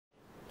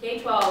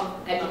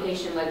K-12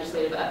 education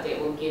legislative update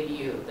will give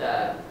you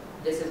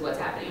this is what's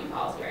happening in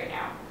policy right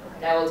now.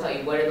 That will tell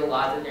you what are the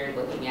laws that they're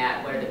looking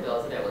at, what are the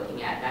bills that they're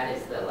looking at. That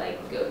is the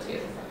go-to.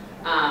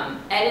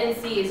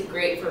 Ed&C is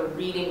great for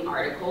reading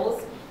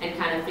articles and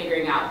kind of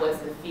figuring out what's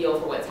the feel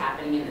for what's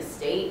happening in the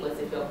state, what's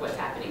the feel for what's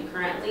happening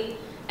currently.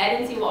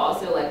 Ed&C will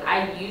also,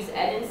 I use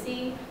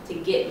Ed&C to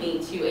get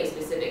me to a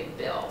specific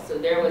bill. So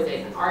there was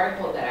an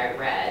article that I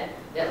read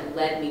that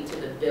led me to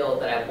the bill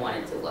that I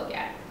wanted to look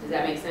at. Does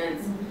that make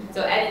sense? Mm-hmm.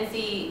 So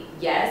Ed&C,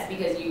 yes,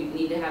 because you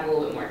need to have a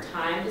little bit more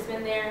time to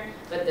spend there,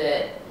 but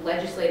the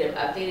legislative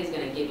update is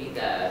going to give you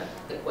the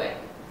quick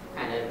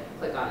kind of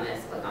click on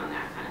this, click on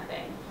that kind of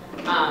thing.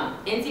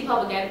 NC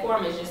Public Ed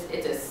Forum is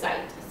it's a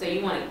site. So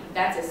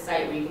that's a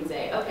site where you can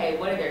say, okay,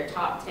 what are their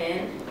top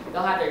 10?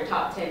 They'll have their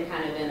top 10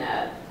 kind of in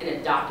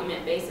a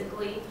document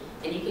basically,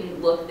 and you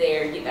can look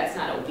there. That's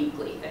not a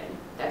weekly thing.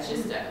 That's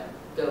just a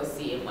go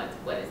see and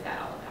what is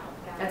that all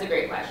about. That's a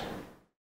great question.